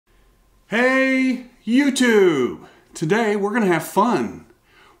Hey YouTube! Today we're going to have fun.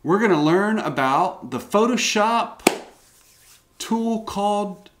 We're going to learn about the Photoshop tool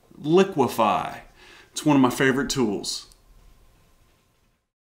called Liquify. It's one of my favorite tools.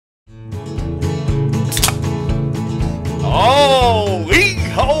 Oh,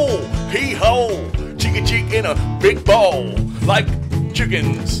 hee-ho, chicken chick in a big ball. Like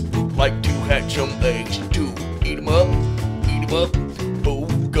chickens, like to hatch some eggs, to eat 'em up,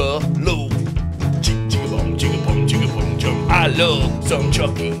 boogaloo. Chicka boom, chum. I love some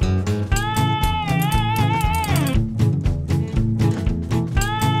Chucky.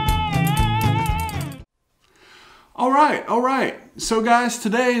 All right. So guys,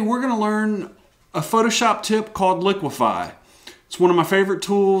 today we're going to learn a Photoshop tip called Liquify. It's one of my favorite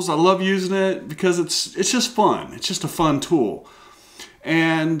tools. I love using it because it's just fun. It's just a fun tool.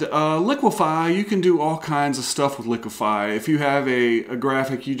 And Liquify, you can do all kinds of stuff with Liquify. If you have a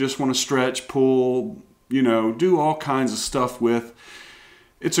graphic you just want to stretch, pull, do all kinds of stuff with,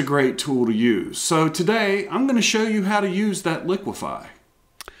 it's a great tool to use. So today I'm going to show you how to use that Liquify.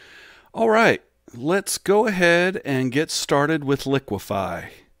 All right, let's go ahead and get started with Liquify.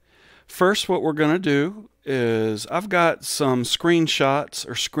 First, what we're going to do is I've got some screenshots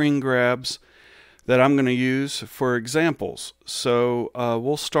or screen grabs that I'm going to use for examples. So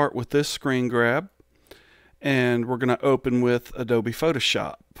we'll start with this screen grab, and we're going to open with Adobe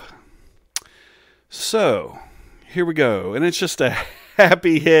Photoshop. So here we go, and it's just a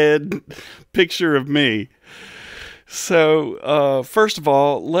happy head picture of me. So first of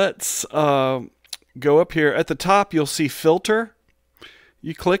all, let's go up here. At the top you'll see filter.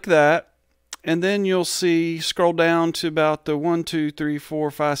 You click that, and then you'll see, scroll down to about the 1, 2, 3, 4,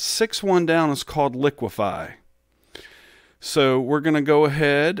 5, 6 one down is called Liquify. So we're going to go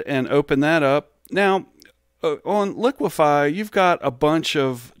ahead and open that up. Now on Liquify you've got a bunch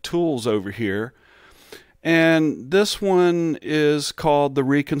of tools over here, and this one is called the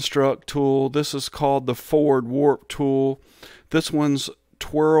Reconstruct tool. This is called the Forward Warp tool. This one's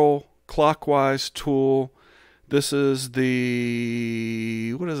Twirl Clockwise tool. This is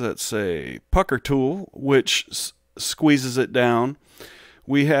the, what does that say? Pucker tool, which squeezes it down.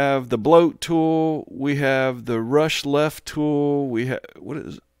 We have the Bloat tool. We have the Rush Left tool. We have,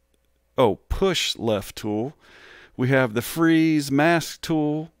 Push Left tool. We have the Freeze Mask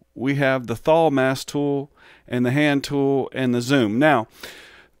tool. We have the Thaw Mask tool, and the Hand tool, and the Zoom. Now,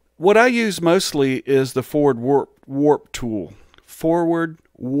 what I use mostly is the Forward Warp tool. Forward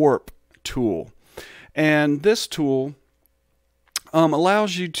Warp tool. And this tool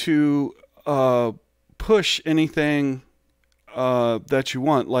allows you to push anything that you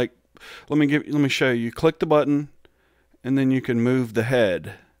want. Like, let me show you. You click the button, and then you can move the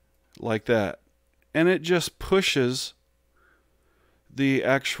head like that, and it just pushes the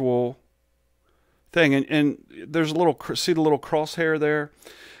actual thing. And there's a little, see the little crosshair there,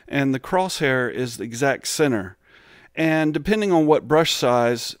 and the crosshair is the exact center. And depending on what brush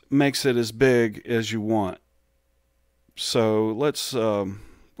size, makes it as big as you want. So let's,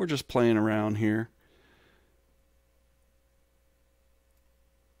 we're just playing around here.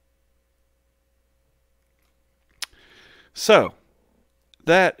 So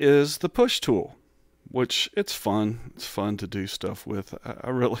that is the push tool, which it's fun. It's fun to do stuff with. I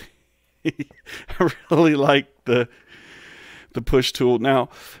really, I really like the push tool. Now,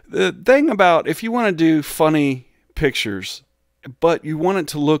 the thing about, if you want to do funny pictures, but you want it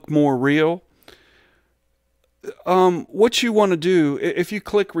to look more real, what you want to do, if you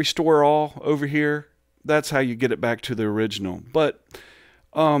click Restore All over here, that's how you get it back to the original. But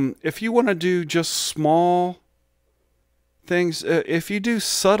if you want to do just small things, if you do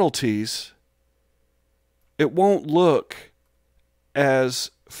subtleties, it won't look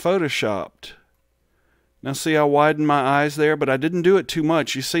as photoshopped. Now see, I widened my eyes there, but I didn't do it too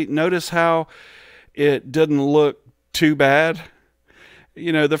much. You see, notice how it doesn't look too bad.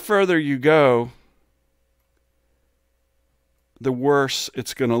 The further you go, the worse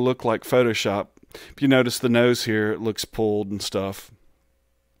it's going to look like Photoshop. If you notice the nose here, it looks pulled and stuff.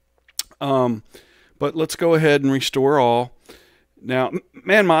 But let's go ahead and restore all. Now,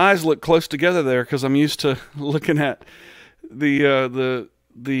 man, my eyes look close together there because I'm used to looking at the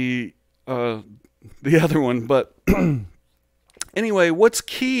other one. But anyway, what's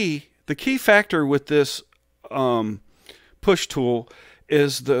key? The key factor with this push tool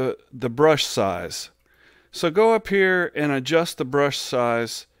is the brush size. So go up here and adjust the brush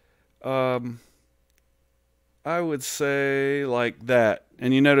size. I would say like that,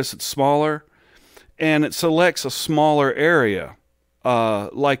 and you notice it's smaller, and it selects a smaller area,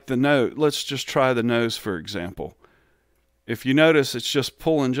 like the nose. Let's just try the nose, for example. if you notice, it's just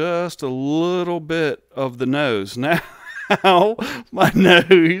pulling just a little bit of the nose. Now, my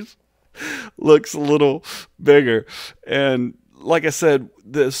nose looks a little bigger. And like I said,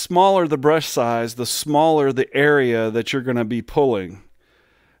 the smaller the brush size, the smaller the area that you're going to be pulling.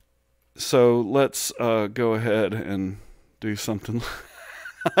 So let's go ahead and do something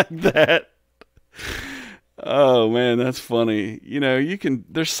like that. Oh man, that's funny. You know,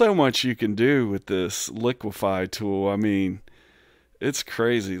 there's so much you can do with this Liquify tool. I mean, it's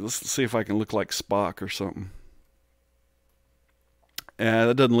crazy. Let's see if I can look like Spock or something. Yeah,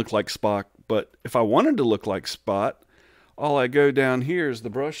 that doesn't look like Spock, but if I wanted to look like Spock, all I go down here is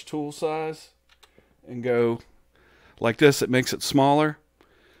the brush tool size and go like this. It makes it smaller.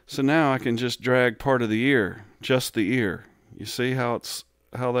 So now I can just drag part of the ear, just the ear. You see how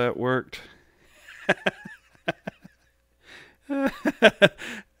that worked?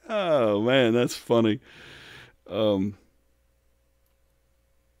 Oh man, that's funny. Oh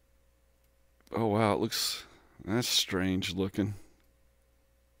wow, that's strange looking.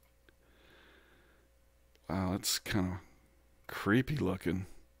 Wow, that's kind of creepy looking.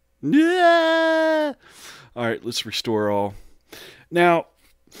 Yeah. All right, let's restore all. Now,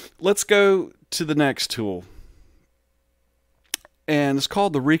 let's go to the next tool. And it's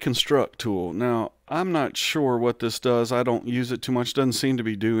called the Reconstruct tool. Now, I'm not sure what this does. I don't use it too much. It doesn't seem to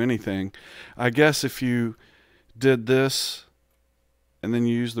be do anything. I guess if you did this and then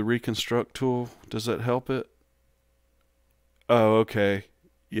you use the Reconstruct tool, does that help it? Oh, okay.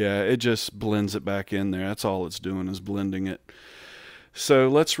 Yeah, it just blends it back in there. That's all it's doing, is blending it. So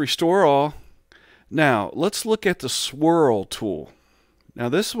let's restore all. Now, let's look at the swirl tool. Now,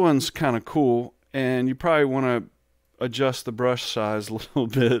 this one's kind of cool, and you probably want to adjust the brush size a little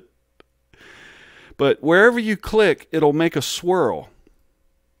bit. But wherever you click, it'll make a swirl.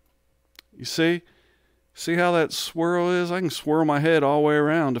 You see? See how that swirl is? I can swirl my head all the way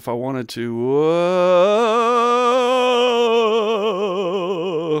around if I wanted to. Whoa!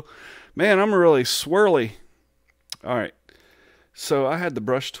 Man, I'm really swirly. All right. So I had the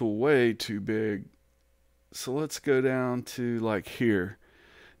brush tool way too big. So let's go down to like here.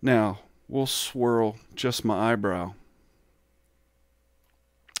 Now, we'll swirl just my eyebrow.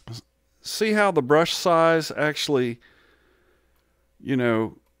 See how the brush size actually, you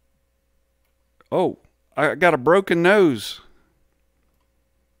know, oh, I got a broken nose.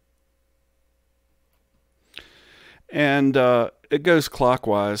 And it goes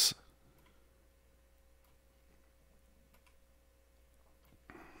clockwise.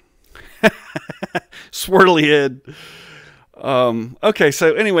 Swirly head. Okay,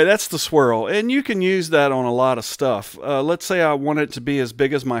 so anyway, that's the swirl, and you can use that on a lot of stuff. Let's say I want it to be as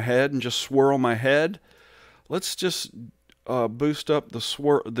big as my head and just swirl my head. Let's just boost up the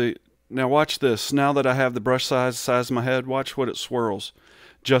swirl. Now watch this. Now that I have the brush size of my head, watch what it swirls.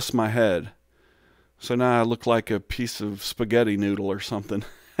 Just my head. So now I look like a piece of spaghetti noodle or something.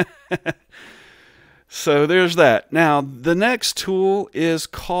 So there's that. Now the next tool is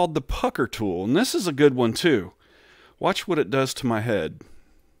called the pucker tool, and this is a good one too. Watch what it does to my head.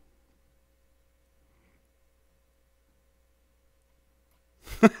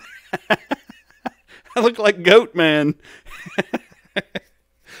 I look like Goat Man.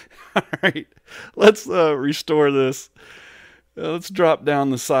 All right, let's restore this. Let's drop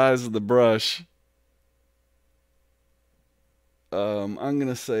down the size of the brush. I'm going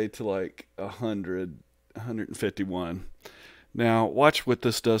to say to like 100, 151. Now, watch what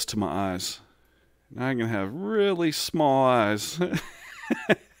this does to my eyes. Now I'm going to have really small eyes.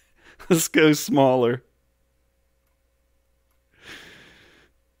 Let's go smaller.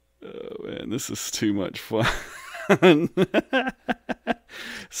 Oh man, this is too much fun.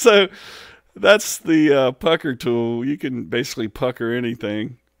 So that's the pucker tool. You can basically pucker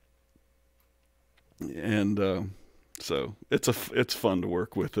anything. And so it's fun to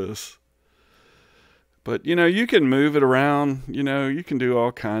work with this. But, you know, you can move it around. You know, you can do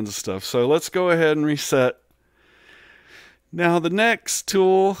all kinds of stuff. So let's go ahead and reset. Now, the next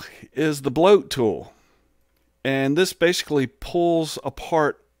tool is the bloat tool. And this basically pulls a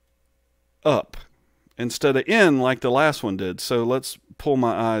part up instead of in like the last one did. So let's pull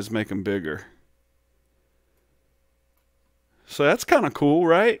my eyes, make them bigger. So that's kind of cool,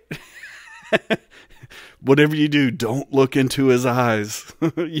 right? Whatever you do, don't look into his eyes.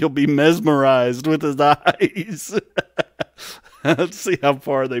 You'll be mesmerized with his eyes. Let's see how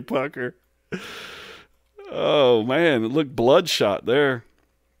far they pucker. Oh, man. It looked bloodshot there.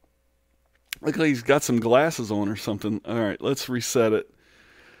 Look like he's got some glasses on or something. All right, let's reset it.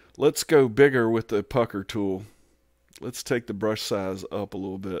 Let's go bigger with the pucker tool. Let's take the brush size up a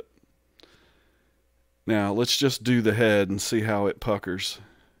little bit. Now let's just do the head and see how it puckers.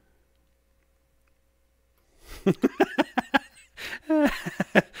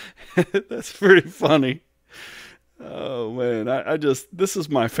 That's pretty funny. Oh man, I just, this is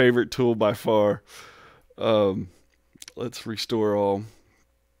my favorite tool by far. Let's restore all.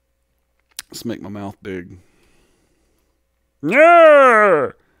 Let's make my mouth big.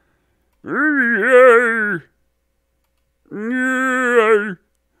 Yeah.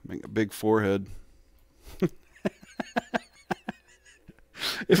 Make a big forehead.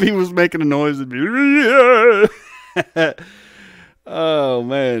 If he was making a noise, it'd be. Oh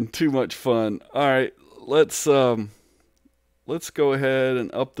man, too much fun. All right, let's go ahead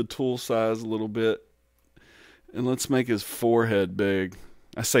and up the tool size a little bit, and let's make his forehead big.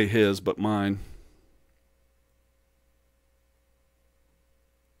 I say his, but mine.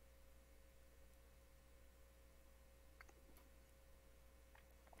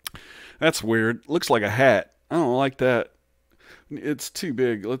 That's weird. Looks like a hat. I don't like that. It's too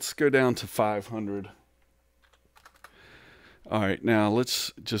big. Let's go down to 500. All right, now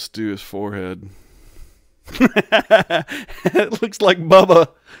let's just do his forehead. It looks like Bubba.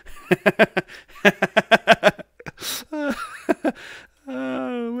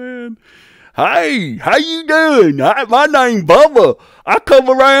 Oh man. Hey, how you doing? My name's Bubba. I come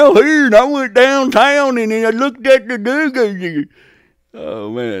around here and I went downtown and then I looked at the Google. Oh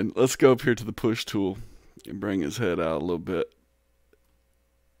man, let's go up here to the push tool and bring his head out a little bit.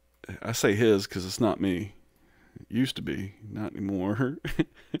 I say his because it's not me. It used to be, not anymore.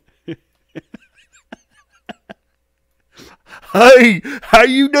 Hey, how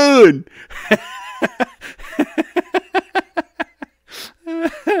you doing?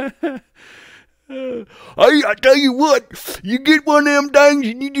 Hey, I tell you what, you get one of them things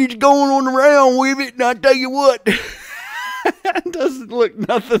and you just going on around with it, and I tell you what, it doesn't look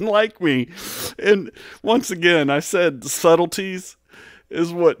nothing like me. And once again, I said subtleties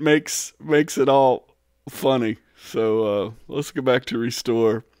is what makes it all funny. So let's go back to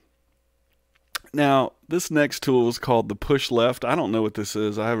restore. Now, this next tool is called the push left. I don't know what this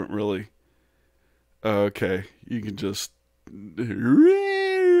is. I haven't really. Okay, you can just.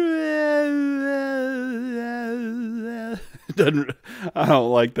 Doesn't. I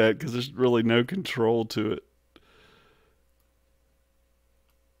don't like that because there's really no control to it.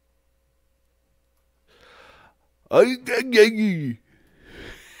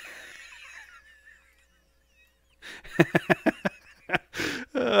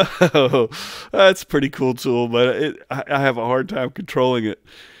 Oh, that's a pretty cool tool, but I have a hard time controlling it.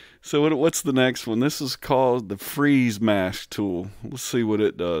 So what's the next one? This is called the freeze mask tool. Let's see what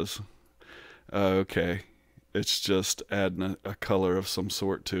it does. Okay, it's just adding a color of some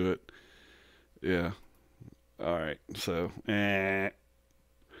sort to it. Yeah. All right. So, I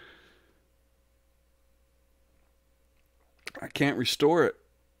can't restore it.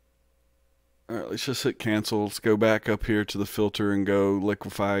 All right, let's just hit cancel. Let's go back up here to the filter and go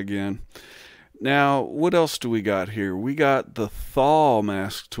liquify again. Now, what else do we got here? We got the thaw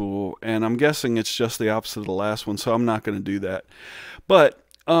mask tool, and I'm guessing it's just the opposite of the last one, so I'm not going to do that. But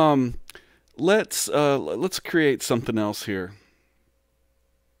let's create something else here.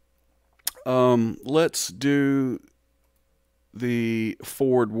 Let's do the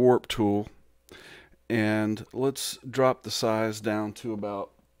forward warp tool, and let's drop the size down to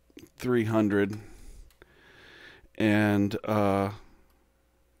about 300, and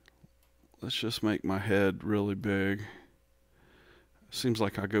let's just make my head really big. Seems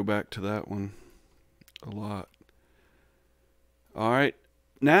like I go back to that one a lot. All right,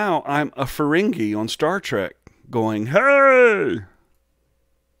 now I'm a Ferengi on Star Trek going, hey!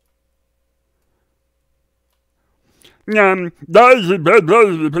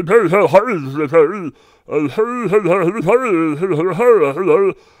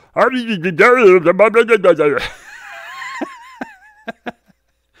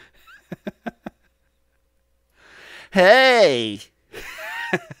 Hey!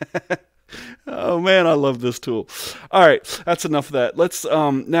 Oh man, I love this tool. All right, that's enough of that. Let's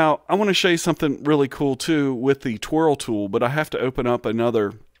now I want to show you something really cool too with the twirl tool, but I have to open up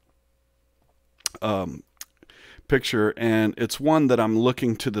another picture, and it's one that I'm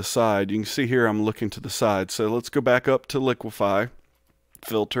looking to the side. You can see here I'm looking to the side. So let's go back up to Liquify,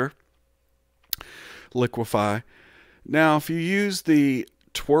 filter, Liquify. Now if you use the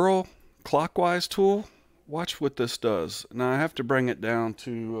twirl clockwise tool, watch what this does. Now I have to bring it down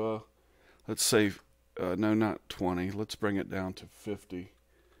to let's say no, not 20. Let's bring it down to 50.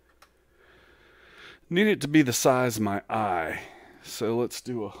 Need it to be the size of my eye, so let's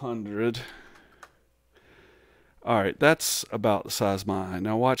do 100. All right, that's about the size of my eye.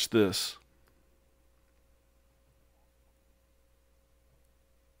 Now watch this.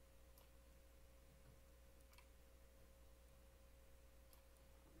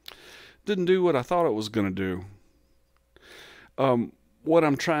 didn't do what I thought it was going to do. What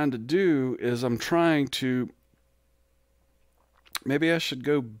I'm trying to do is maybe I should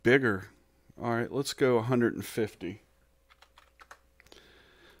go bigger. All right, let's go 150.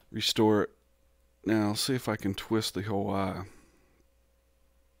 Restore it. Now, I'll see if I can twist the whole eye.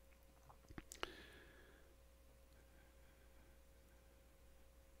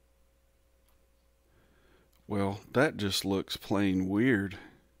 Well, that just looks plain weird.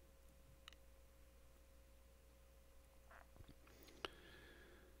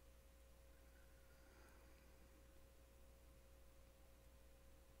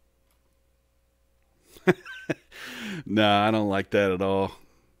 Nah, I don't like that at all.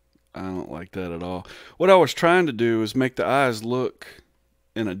 I don't like that at all. What I was trying to do is make the eyes look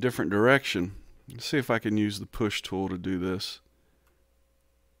in a different direction. Let's see if I can use the push tool to do this.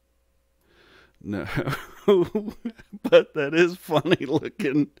 No, but that is funny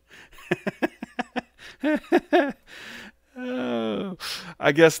looking. Oh,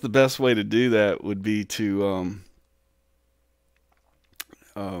 I guess the best way to do that would be to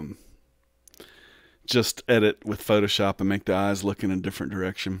just edit with Photoshop and make the eyes look in a different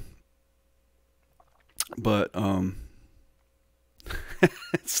direction. But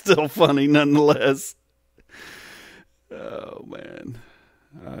it's still funny nonetheless. Oh man,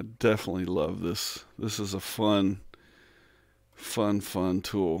 I definitely love this. This is a fun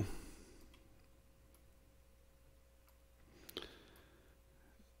tool.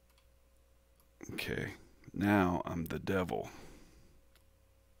 Okay, now I'm the devil.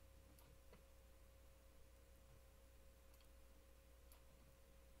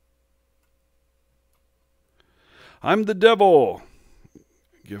 I'm the devil.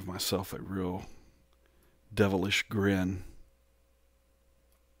 Give myself a real devilish grin.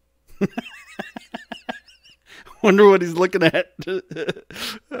 Wonder what he's looking at.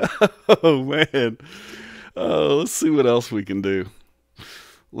 Oh man. Let's see what else we can do.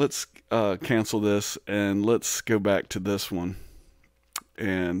 Let's cancel this and let's go back to this one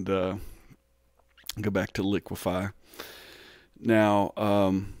and go back to Liquify. Now,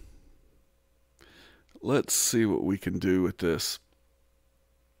 let's see what we can do with this.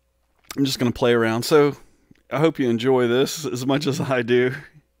 I'm just going to play around. So I hope you enjoy this as much as I do.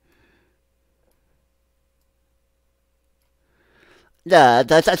 No,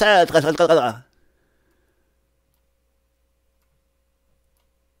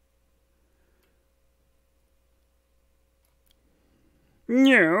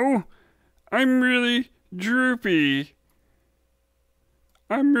 I'm really droopy.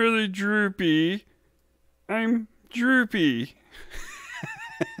 I'm really droopy. I'm droopy.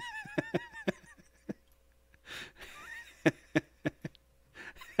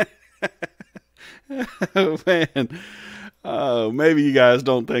 Oh man. Oh, maybe you guys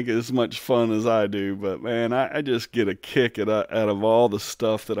don't think it's as much fun as I do, but man, I just get a kick out of all the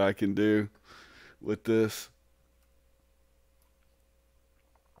stuff that I can do with this.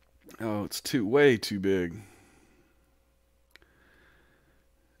 Oh, it's way too big.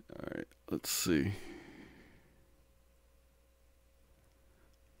 All right, let's see.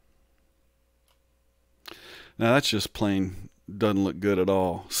 Now that's just plain doesn't look good at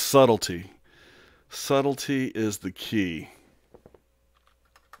all. Subtlety. Subtlety is the key.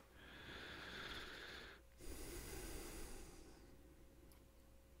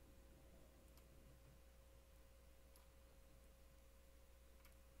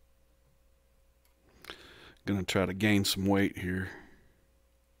 Gonna try to gain some weight here.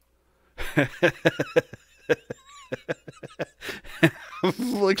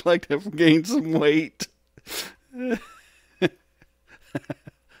 Look like I've gained some weight. Oh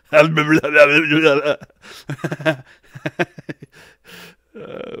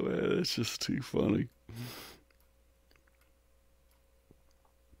man, that's just too funny.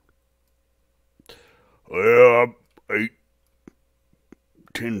 Well, I ate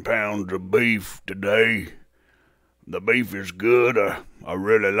 10 pounds of beef today. The beef is good. I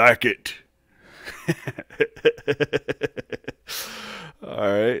really like it.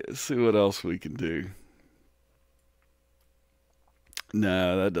 All right, let's see what else we can do.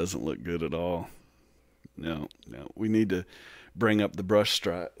 No, that doesn't look good at all. No, we need to bring up the brush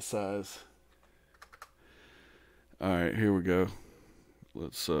size. All right, here we go.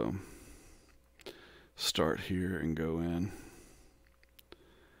 Let's start here and go in.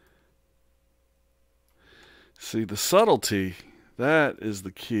 See, the subtlety, that is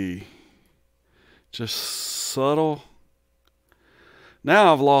the key. Just subtle.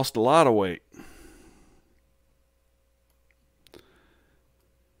 Now I've lost a lot of weight.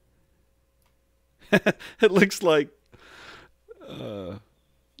 It looks like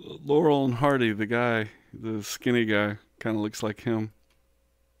Laurel and Hardy, the guy, the skinny guy, kind of looks like him.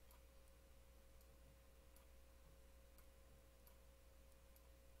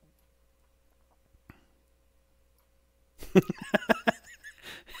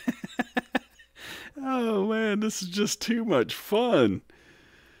 Oh man, this is just too much fun.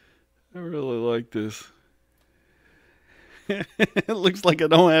 I really like this. It looks like I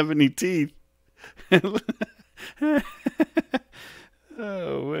don't have any teeth.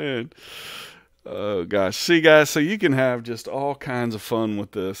 Oh man. Oh gosh. See guys, so you can have just all kinds of fun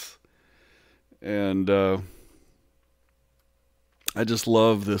with this. And I just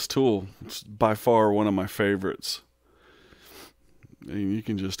love this tool. It's by far one of my favorites. And you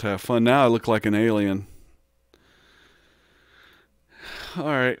can just have fun. Now I look like an alien. All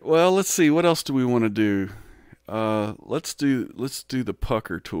right. Well, let's see. What else do we want to do? Let's do the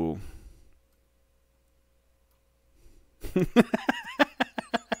pucker tool.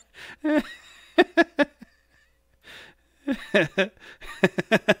 I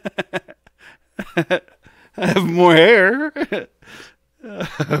have more hair.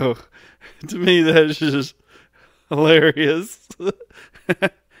 Oh, to me, that's just hilarious.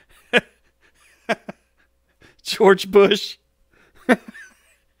 George Bush.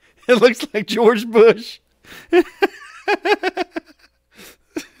 It looks like George Bush.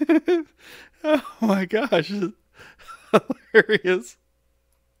 Oh my gosh. It's hilarious.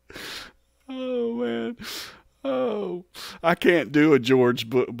 Oh man. Oh, I can't do a George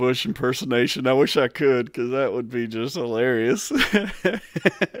Bush impersonation. I wish I could, because that would be just hilarious.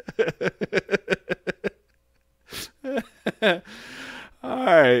 All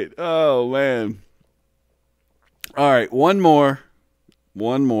right. Oh man. All right. One more.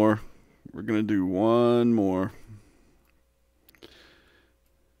 We're gonna do one more.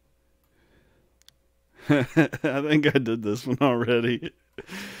 I think I did this one already.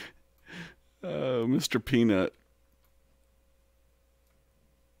 Mr. Peanut.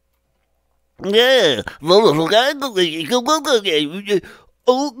 Yeah.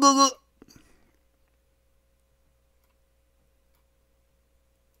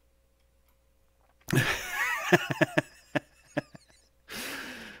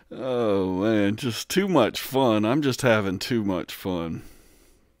 Oh man, just too much fun. I'm just having too much fun.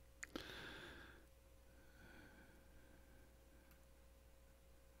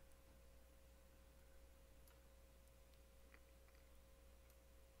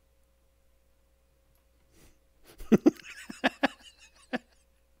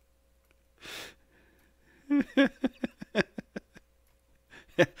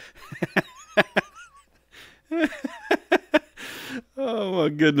 Oh my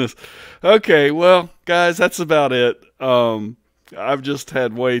goodness. Okay, well, guys, that's about it. I've just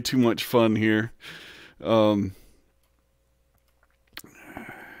had way too much fun here. Well,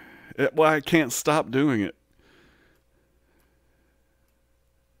 I can't stop doing it.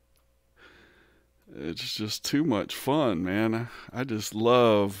 It's just too much fun, man. I just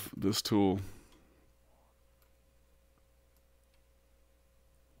love this tool.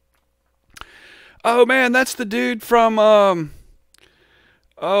 Oh man, that's the dude from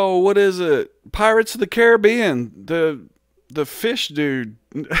oh, what is it? Pirates of the Caribbean. The fish dude.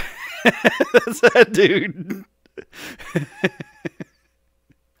 That's that dude.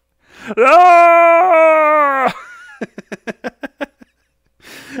 Ah!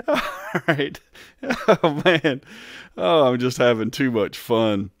 All right. Oh man. Oh, I'm just having too much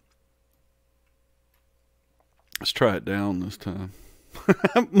fun. Let's try it down this time.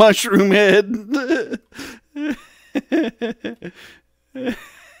 Mushroom head.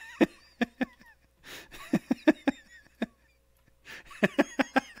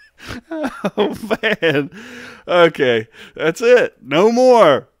 Oh man. Okay, that's it. No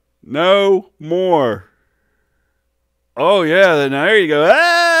more. No more. Oh yeah, then there you go.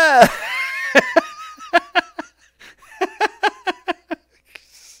 Ah!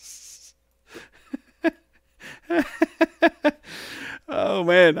 Oh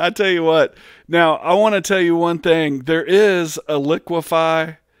man, I tell you what. Now, I want to tell you one thing. There is a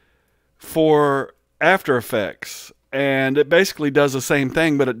Liquify for After Effects, and it basically does the same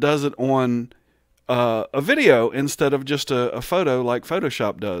thing, but it does it on a video instead of just a photo like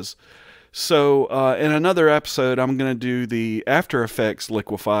Photoshop does. So in another episode, I'm going to do the After Effects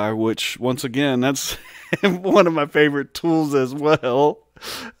Liquify, which, once again, that's one of my favorite tools as well.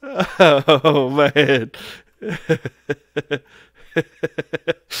 Oh, man.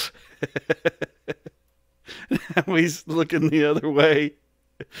 Now he's looking the other way.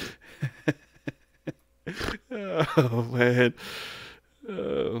 Oh, man.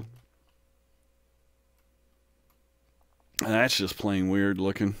 Oh. That's just plain weird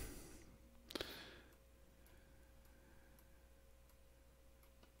looking.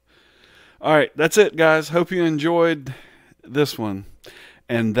 All right, that's it, guys. Hope you enjoyed this one.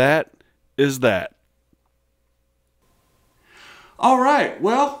 And that is that. All right,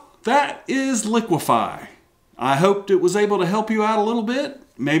 well, that is Liquify. I hoped it was able to help you out a little bit.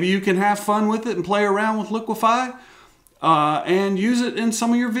 Maybe you can have fun with it and play around with Liquify and use it in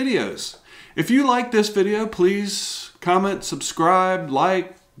some of your videos. If you like this video, please comment, subscribe,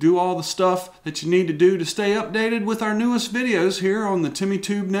 like, do all the stuff that you need to do to stay updated with our newest videos here on the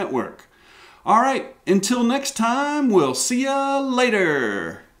TimmyTube Network. All right, until next time, we'll see ya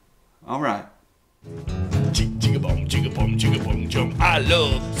later. All right. Chicka bum, chum. I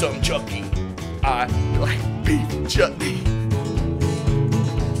love some Chucky. I like beef chutney.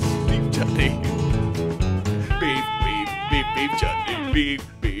 Beef chutney. Beef chutney.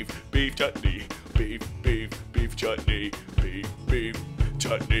 Beef chutney. Beef chutney. Beef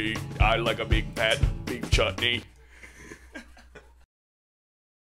chutney. I like a big fat beef chutney.